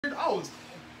I was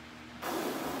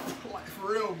like,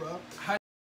 for real, bro.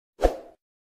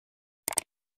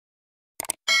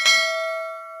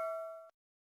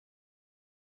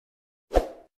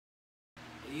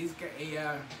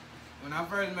 Yeah, when I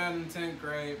first met him in 10th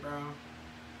grade, bro.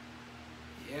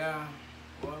 Yeah,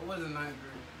 well, it wasn't 9th grade.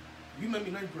 You met me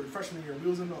 9th grade, freshman year.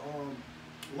 We was in the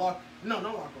not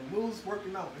locker room. We was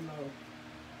working out in the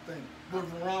thing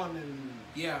with Ron and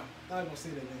yeah. I'm not gonna say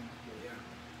that name. Yeah.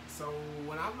 So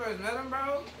when I first met him,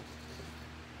 bro,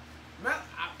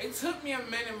 it took me a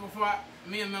minute before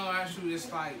me and Melo actually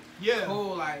just like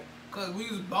cool, like, cause we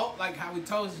was both like how we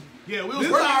told you. Yeah, we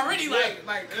was already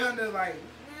like kind of like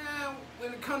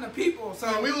when it come to people. So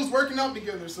yeah, we was working out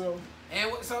together. So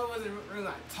so it wasn't really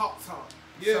like talk.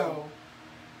 Yeah. So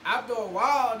after a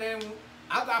while, then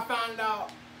after I found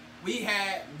out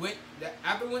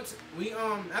after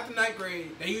 9th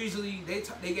grade,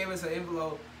 they gave us an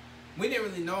envelope. We didn't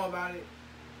really know about it,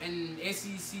 and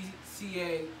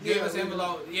NCCA gave us an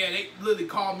envelope. Yeah, they literally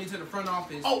called me to the front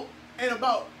office. Oh, and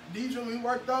about DJ when we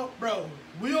worked out, bro.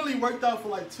 We only worked out for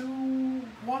like 3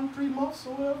 months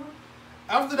or whatever.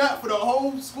 After that, for the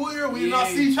whole school year, we did not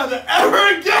see each other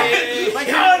ever again. Yeah. Like,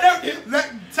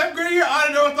 that 10th grade year, I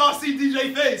never thought I'd see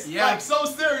DJ face. Yeah. Like, so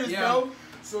serious, bro.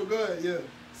 So good, yeah.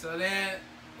 So then,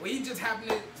 we just happened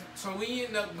to, so we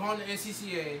ended up going to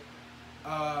NCCA.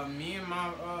 Me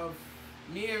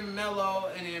and Melo,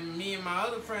 and then me and my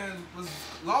other friends was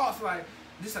lost, like,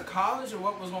 this a college or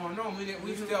what was going on?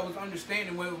 We still was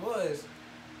understanding what it was.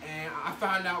 And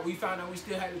we found out we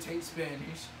still had to take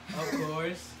Spanish, of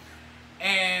course.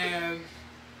 And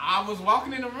I was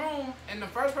walking in the room, and the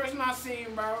first person I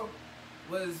seen, bro,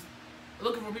 was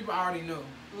looking for people I already knew.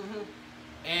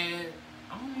 And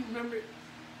I don't even remember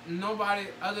nobody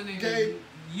other than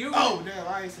you. Oh, damn,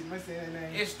 I ain't saying that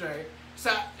name. It's straight.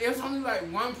 So it was only like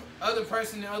one other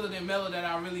person other than Melo that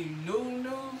I really knew.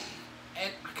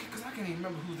 And because I can't even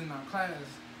remember who's in our class.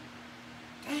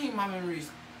 Dang, my memory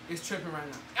is tripping right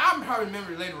now. I'll probably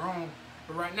remember it later on.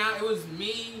 But right now, it was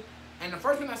me. And the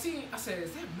first one I seen, I said,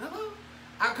 "Is that Melo?"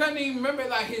 I couldn't even remember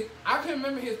his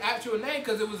actual name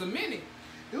because it was a minute.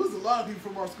 It was a lot of people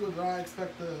from our school that I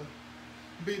expect to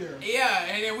be there. Yeah,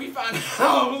 and then we found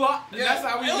out. That's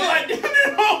how we did. Like,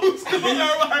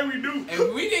 everybody we do.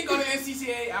 If we didn't go to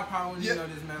NCCA, I probably wouldn't know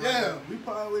this man. Yeah, we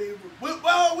probably would have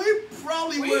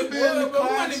been in the class. We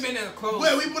wouldn't have been as close.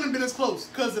 Well, we wouldn't have been as close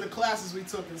because of the classes we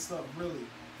took and stuff, really.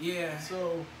 Yeah.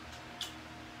 So.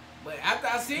 But after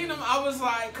I seen him, I was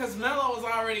like, cause Melo was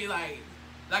already like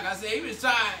I said, he was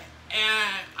shy,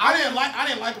 and I didn't like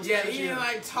him. Yeah, he didn't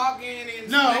like talking and.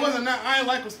 No, Spanish. It wasn't that. I didn't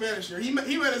like him Spanish here. He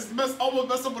made us almost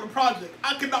mess up with a project.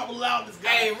 I could not allow this guy.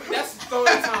 Hey, that's story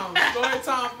time. Story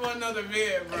time for another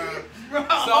vid, bro. So,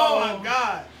 oh my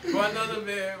God. For another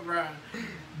vid, bro.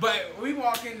 But we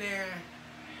walk in there,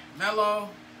 Melo.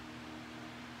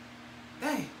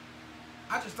 Dang,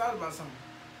 I just thought about something.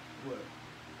 What?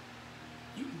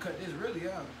 You can cut this really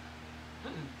out.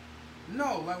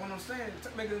 No, like what I'm saying,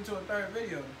 make it into a third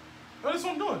video. Oh, that's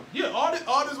what I'm doing. Yeah, all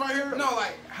this right here. No,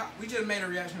 like we just made a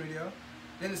reaction video.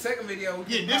 Then the second video,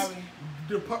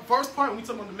 the first part we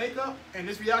talking about the makeup, and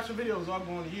this reaction video is all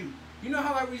going to you. You know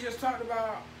how like we just talked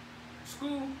about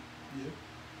school,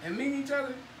 and meeting each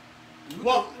other. We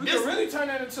could really turn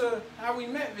that into how we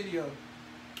met video.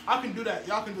 I can do that.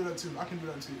 Y'all can do that too. I can do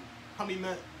that too. How we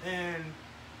met and.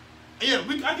 Yeah,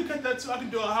 I can cut that too. I can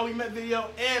do a how we met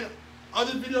video and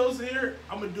other videos here.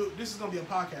 I'm gonna do. This is gonna be a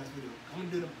podcast video. I'm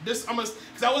gonna do this.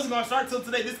 Because I wasn't gonna start till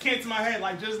today. This came to my head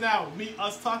like just now.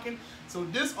 Us talking. So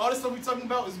all this stuff we talking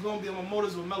about is gonna be on my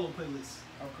Motors with Melo playlist.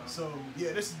 Okay. So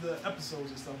yeah, this is the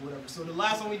episodes and stuff, whatever. So the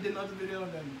last one we did another video,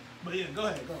 and then. But yeah, go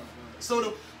ahead. So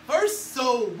the first,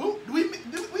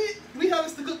 we have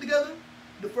us to cook together.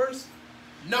 The first.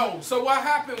 No. So what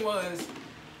happened was.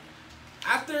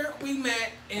 After we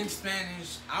met in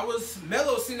Spanish,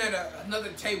 Melo sitting at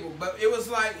another table, but it was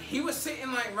like, he was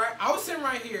sitting like I was sitting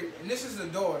right here, and this is the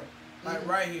door, like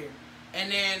right here.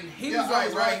 And then he was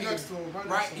like right here. Next to him,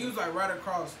 he was like right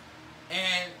across.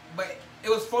 But it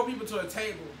was 4 people to a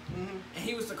table, and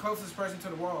he was the closest person to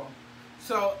the wall.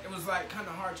 So it was like kind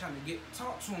of hard trying to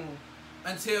talk to him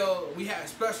until we had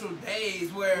special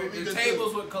days where the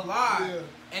tables would collide,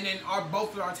 and then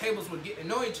both of our tables would get to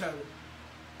know each other.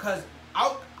 Cause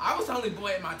I was the only boy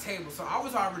at my table, so I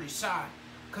was already shy.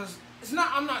 Cause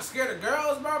I'm not scared of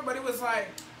girls, bro, but it was like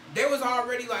they was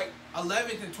already like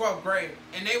 11th and 12th grade,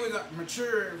 and they was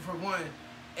mature for one,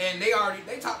 and they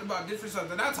talked about different stuff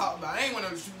than I talked about. I ain't want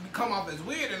to come off as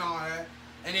weird and all that.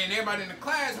 And then everybody in the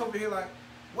class over here like,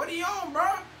 "What are you on,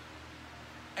 bro?"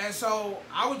 And so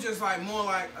I was just like more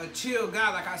like a chill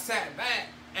guy. Like I sat back,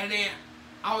 and then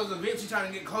I was eventually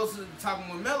trying to get closer to talking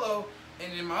with Mello,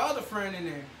 and then my other friend in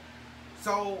there.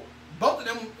 So both of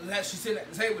them that she sit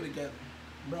at the table together.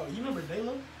 Bro, you remember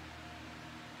Dayla?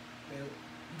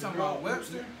 You talking about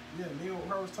Webster? Yeah, me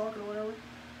and her was talking or whatever.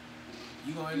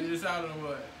 You gonna edit this out or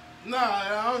what? Nah,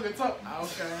 I don't gonna talk.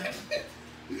 Okay.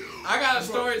 I got a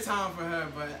story time for her,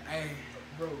 but hey,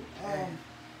 bro.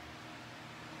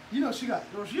 You know she got.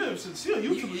 She a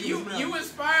YouTuber. You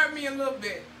inspired me a little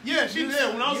bit. Yeah, she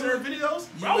did. When I was in her videos,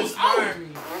 you inspired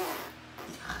me.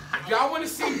 Y'all want to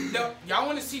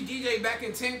see DJ back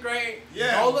in 10th grade?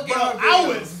 Yeah, go look at her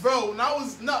videos. When I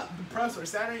was not depressed or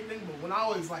sad or anything, but when I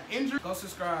was like injured, go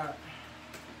subscribe.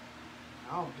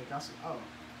 I don't think I should. Oh,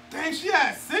 dang, she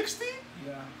had 60.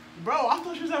 Yeah, bro, I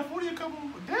thought she was at 40 a couple.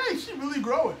 Dang, she really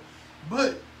growing.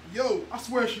 But yo, I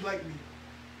swear she liked me.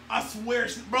 I swear,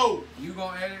 bro. You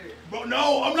gonna edit it? Bro,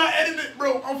 no, I'm not editing it,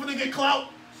 bro. I'm finna get clout.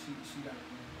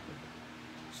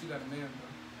 She got a man,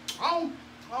 bro.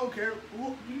 I don't care. Who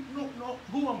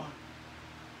am I?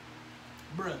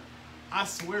 Bruh, I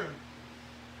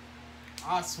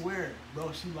swear,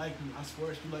 bro, she liked me. I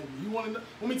swear she liked me. You wanna know?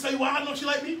 Let me tell you why I know she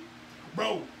liked me?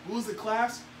 Bro, we was in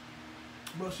class.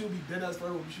 Bro, she would be dead ass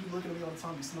forever. She would look at me all the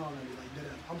time, be smiling at me like dead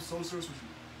ass. I'm so serious with you.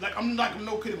 Like, I'm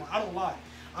no kidding. I don't lie.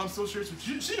 I'm so serious with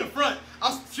you. She in front.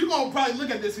 She gonna probably look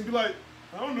at this and be like,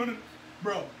 I don't know that.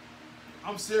 Bro,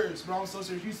 I'm serious, bro. I'm so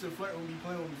serious. She used to flirt with me,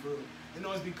 playing with me for real. And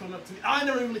always be coming up to me. I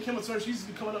never really came up to her. She used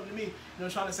to be coming up to me, you know,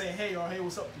 trying to say hey or hey,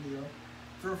 what's up to me, yo.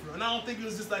 For real. And I don't think it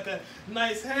was just like a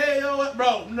nice hey, yo,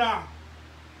 bro. Nah.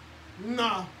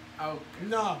 Okay.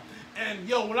 Nah. And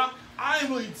yo, when I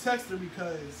didn't really text her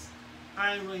because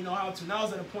I didn't really know how to. And I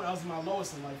was at a point I was in my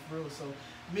lowest in life, for real. So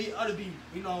me, I'd be,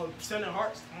 you know, sending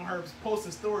hearts on her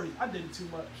posting stories. I did it too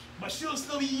much. But she'll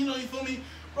still be, you know, you feel me?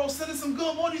 Bro, sending some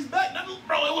good emojis back.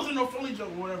 Bro, it wasn't no friendly joke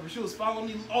or whatever. She was following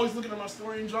me, always looking at my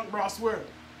story and junk. Bro, I swear.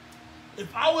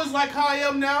 If I was like how I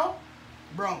am now,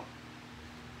 bro.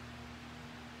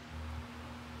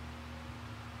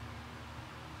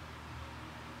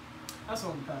 That's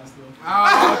on the past, though.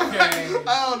 Oh, okay.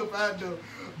 I on the past, though.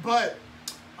 But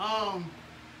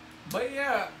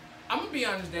yeah, I'm going to be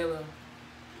honest, Dayla.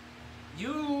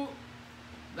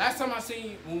 Last time I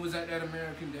seen you, when we was at that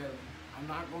American Deli, I'm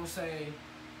not going to say,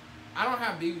 I don't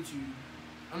have beef with you.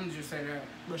 I'm going to just say that.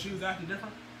 But she was acting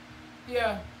different?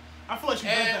 Yeah. I feel like she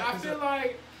did that. And I feel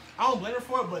like, I don't blame her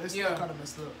for it, but it's still kind of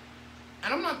messed up.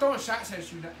 And I'm not throwing shots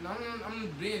at you.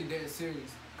 I'm being dead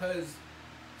serious. Because,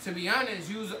 to be honest,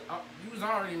 you was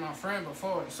already my friend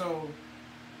before. So,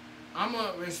 I'm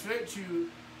going to respect you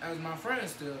as my friend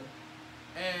still.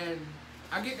 And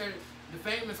I get that the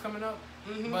fame is coming up.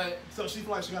 Mm-hmm. But so she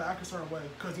feel like she gotta act a certain way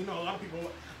because you know a lot of people.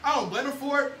 I don't blame her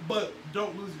for it, but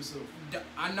don't lose yourself.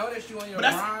 I know that you on your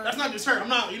but grind. That's not just her. I'm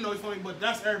not, you know, it's funny, but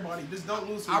that's everybody. Just don't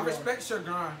lose. I respect your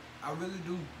grind. I really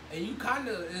do, and you kind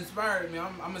of inspired me.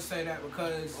 I'm gonna say that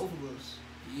because both of us.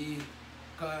 Yeah,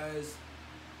 because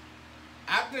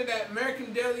after that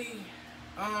American Deli,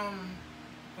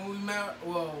 when we met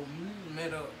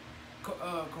a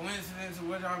coincidence or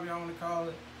whatever y'all want to call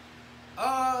it.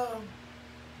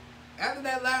 After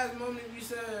that last moment, you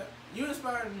said, you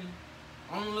inspired me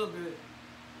on a little bit.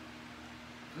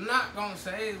 I'm not going to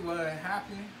say what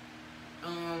happened.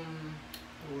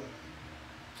 What?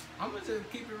 I'm going to just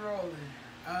keep it rolling.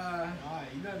 Alright,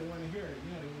 you gotta want to hear it.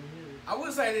 I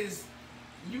would say this.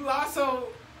 You also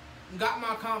got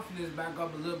my confidence back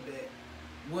up a little bit.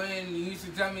 When you used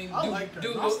to tell me, I still like her.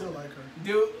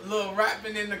 Do a little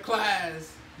rapping in the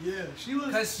class. Yeah, she was.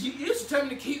 Because you used to tell me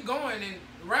to keep going and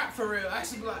rap for real. I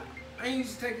used to be like, I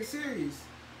used to take it serious.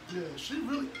 Yeah, she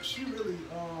really,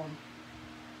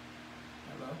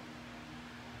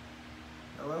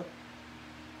 Hello?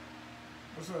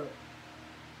 What's up?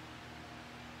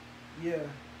 Yeah.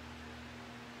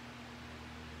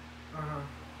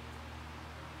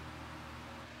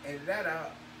 Edit that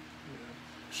out.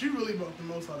 She really brought the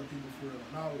most out of people for real.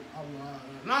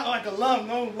 Not like a love,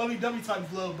 no lovey-dovey type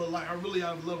of love, but like I really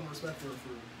have love and respect for her for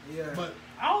real. Yeah. But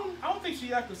I don't think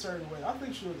she acted a certain way. I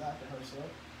think she was acting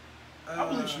herself. I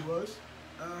believe she was.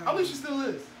 I believe she still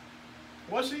is.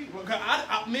 Was she? Well,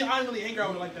 I didn't really hang out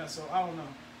with her like that, so I don't know.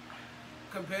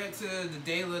 Compared to the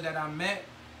Dayla that I met,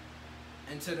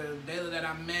 and to the Dayla that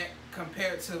I met,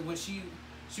 compared to what she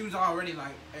was already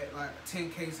like at like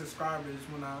 10K subscribers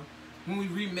when we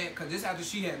re-met, cause this after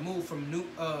she had moved from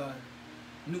Newton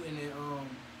and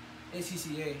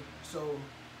NCCA, so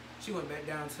she went back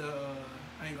down to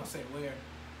I ain't gonna say where,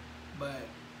 but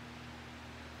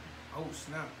oh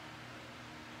snap.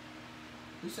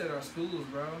 We said our schools,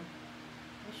 bro.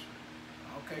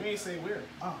 We Okay. ain't say where.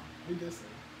 We did say.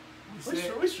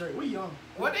 We straight. We young.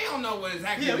 Well, they don't know what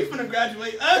exactly. Yeah, we finna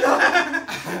graduate.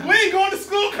 We ain't going to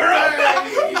school, girl.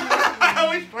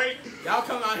 We straight. Y'all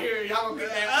come out here, y'all gonna get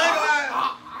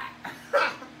that.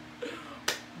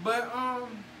 But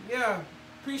yeah,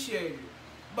 appreciate it.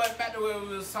 But back to what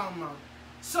we was talking about.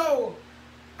 So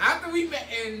after we met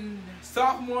in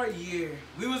sophomore year,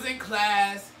 we was in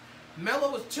class.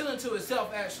 Mello was chilling to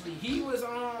himself. Actually, he was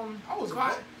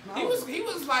quiet. He was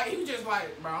just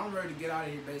like, bro, I'm ready to get out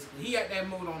of here. Basically, he had that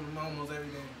mood on him almost every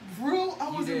day. Real? I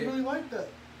wasn't really like that.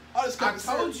 I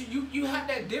told you had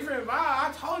that different vibe.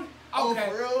 I told you. Okay.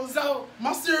 Oh, for real? So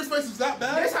my serious face was that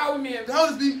bad. That's how we met.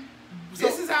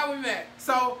 This is how we met.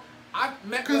 So I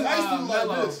met with I used to look Mello.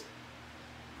 like this.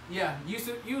 Yeah,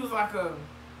 you was like a.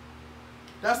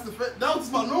 That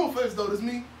was my normal face though. That's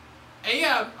me. And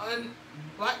yeah,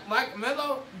 like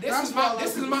Mello, this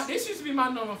used to be my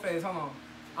normal face. Hold on,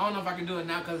 I don't know if I can do it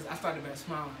now because I started back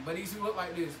smiling. But he used to look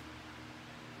like this.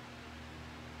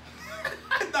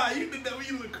 Nah, you did that when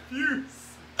you look confused.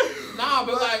 Nah,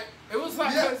 but like it was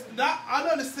like. Yeah, I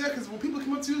don't understand because when people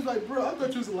come up to you, it's like, bro, I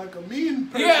thought you was like a mean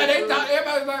person. Yeah, they thought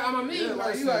everybody was like I'm a mean person.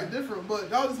 Like you like different, but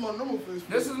that was my normal face.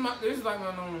 This is like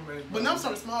my normal face. But now I'm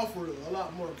starting to smile for it a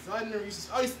lot more because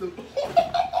I used to.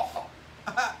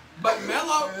 But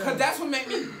Mello, because that's what made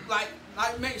me like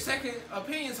make second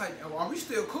opinions. Like, are we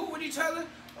still cool with each other?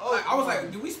 Like, I was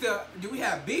like, do we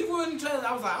have beef with each other?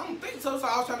 I was like, I don't think so. So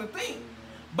I was trying to think,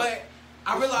 but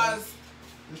I realized.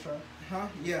 Let's try. Huh?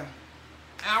 Yeah.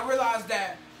 And I realized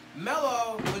that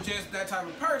Mello was just that type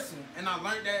of person, and I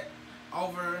learned that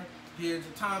over periods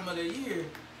of time of the year.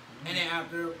 And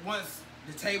then once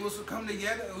the tables would come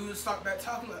together, we would start back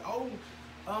talking like,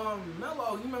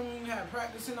 Mello, you remember when we had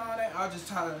practice and all that? I'll just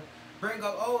try to bring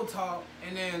up old talk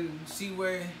and then see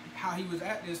how he was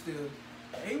acting still.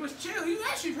 And he was chill. He was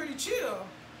actually pretty chill.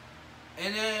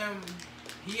 And then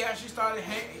he actually started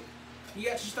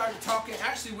talking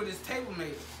actually with his table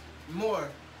mates more.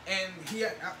 And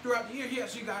throughout the year he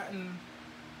actually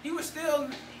he was still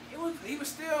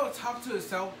talking to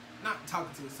himself, not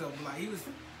talking to himself, but like he was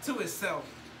to himself.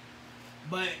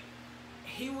 But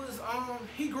he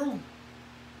grew.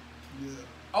 Yeah.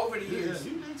 Over the years.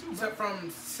 Yeah, you did too, so from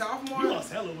sophomore. You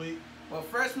lost hella weight. Well,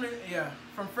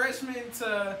 from freshman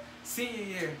to senior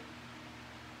year,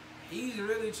 he's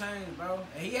really changed, bro.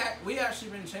 And we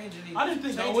actually been changing each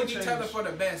other for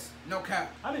the best. No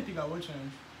cap. I didn't think I would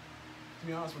change. To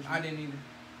be honest with you. I didn't either.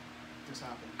 This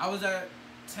happened. I was at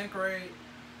 10th grade.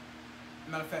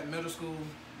 Matter of fact, middle school,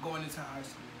 going into high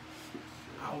school.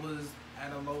 I was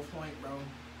at a low point, bro.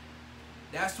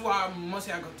 That's why once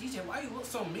I go, DJ, why you look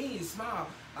so mean? You smile.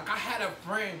 Like I had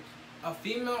a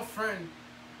female friend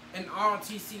in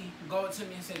ROTC go up to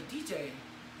me and say, DJ,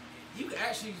 you could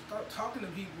actually start talking to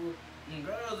people and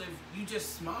girls if you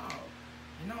just smile.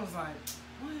 And I was like,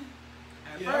 what?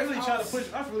 I really tried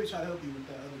to help you with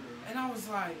that other girl. And I was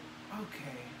like,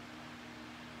 okay.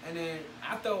 And then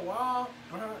after a while,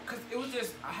 bro, cause it was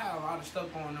just I had a lot of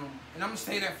stuff going on, and I'm gonna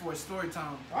say that for a story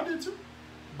time. I did too.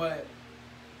 But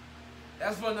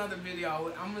that's for another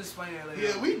video. I'm gonna explain that later.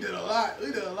 Yeah, we did a lot. We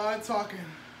did a lot of talking.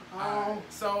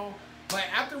 So, but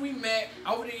after we met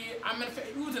over the year,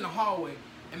 we was in the hallway,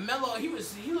 and Mello, he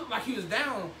looked like he was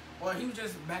down, or he was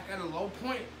just back at a low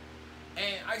point.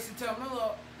 And I used to tell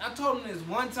Mello, I told him this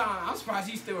one time. I'm surprised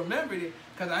he still remembered it,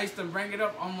 cause I used to bring it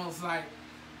up almost like,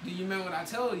 do you remember what I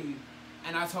told you?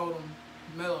 And I told him,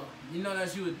 Mello, you know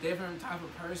that you a different type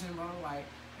of person, bro. Like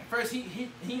at first he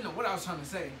didn't know what I was trying to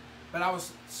say, but I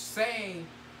was saying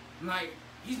like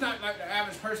he's not like the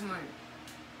average person like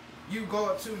you go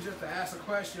up to just to ask a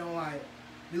question, like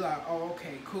be like, oh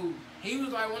okay, cool. He was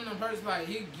like one of them persons like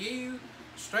he'd give you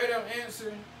straight up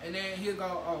answer, and then he'll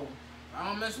go, oh, I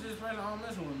don't mess with this person, I don't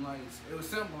mess with him. Like it was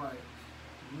simple. Like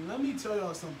let me tell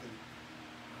y'all something,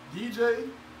 DJ.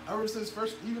 Ever since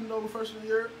freshman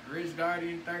year, Rich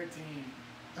Guardian 13.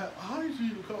 How did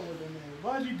you even come with that name?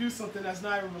 Why did you do something that's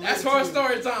not even related? That's for a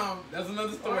story time. That's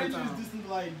another story time. Why did time. you just do something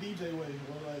like DJ way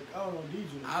or like I don't know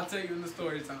DJ? I'll tell you in the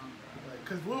story time.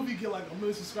 Cause what if you get like 1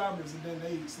 million subscribers and then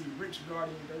they see Rich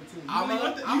Guardian 13?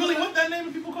 You really want that name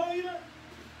if people call you that?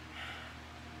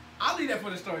 I'll leave that for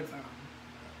the story time.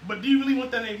 But do you really want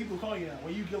that name if people call you that?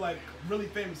 When you get like really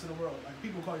famous in the world, like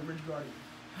people call you Rich Guardian.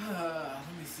 Let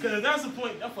me see. Because that's the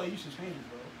point. That's why you should change it,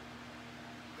 bro.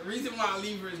 The reason why I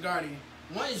leave Rich Guardian,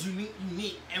 one is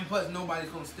unique, and plus nobody's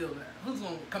gonna steal that. Who's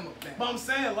gonna come up with that? But I'm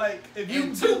saying like if you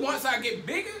and two, once I get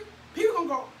bigger, people gonna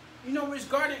go. You know, Rich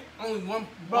Guardian, only one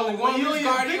Rich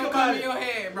Guardian gonna come in your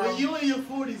head, bro. When you in your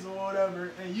 40s or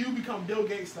whatever, and you become Bill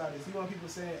Gates status, you want people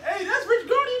saying, "Hey, that's Rich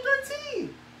Guardian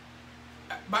 13."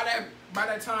 By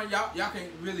that time, y'all can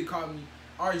really call me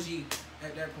RG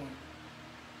at that point.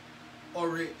 Or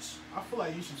Rich. I feel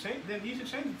like you should change. Then you should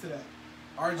change it to that.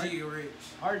 RG or Rich.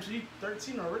 RG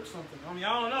 13 or Rich something. I mean,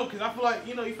 I don't know, cause I feel like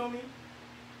you feel me.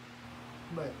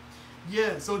 But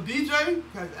yeah, so DJ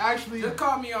has actually just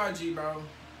call me RG, bro.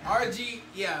 RG,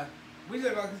 yeah. We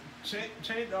just gonna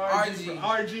change the RG.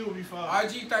 RG will be fine.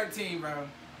 RG 13, bro. RG 13.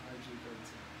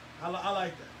 I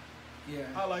like that. Yeah.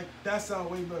 I like that. Sound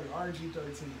way better. RG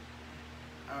 13.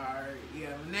 Alright,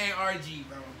 yeah. Name RG,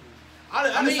 bro.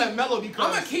 I mean, said Mellow because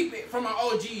I'm gonna keep it from my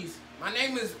OGs. My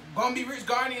name is gonna be Rich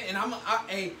Guardian, and I'm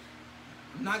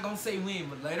not gonna say when,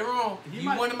 but later on, if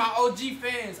you're one of my OG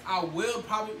fans, I will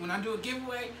probably, when I do a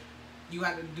giveaway, you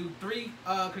have to do 3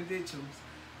 credentials,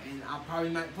 and I probably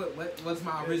might put what's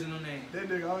my original name. That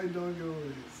nigga always doing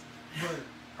giveaways. But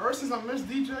ever since I missed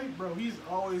DJ, bro, he's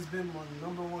always been my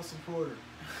 #1 supporter.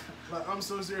 Like, I'm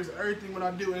so serious. Everything what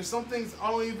I do, and some things I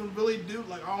don't even really do.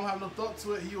 Like, I don't have no thought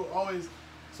to it. He will always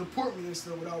support me and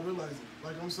stuff without realizing it.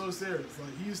 Like, I'm so serious.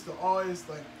 Like, he used to always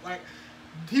like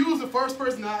he was the first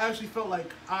person that I actually felt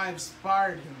like I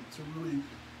inspired him to really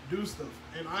do stuff,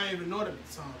 and I didn't even know that at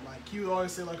the time. Like, he would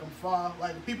always say like I'm fine.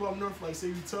 Like, people up north like say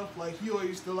you tough. Like, he always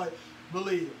used to like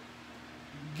believe,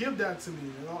 give that to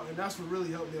me, and that's what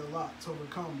really helped me a lot to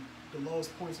overcome the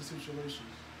lowest points of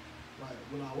situations. Like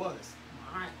when I was,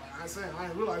 like I said, I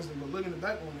didn't realize it, but looking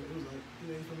back on it, it was like,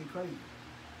 you feel me, crazy.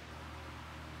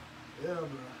 Yeah, bro.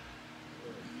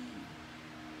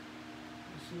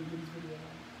 We should do this video.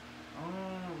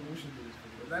 We should do this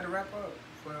video. Was that a wrap up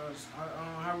for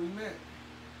how we met?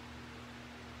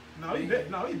 No,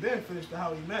 he been finished to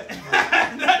how we met.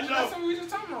 That's what we just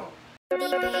talking about.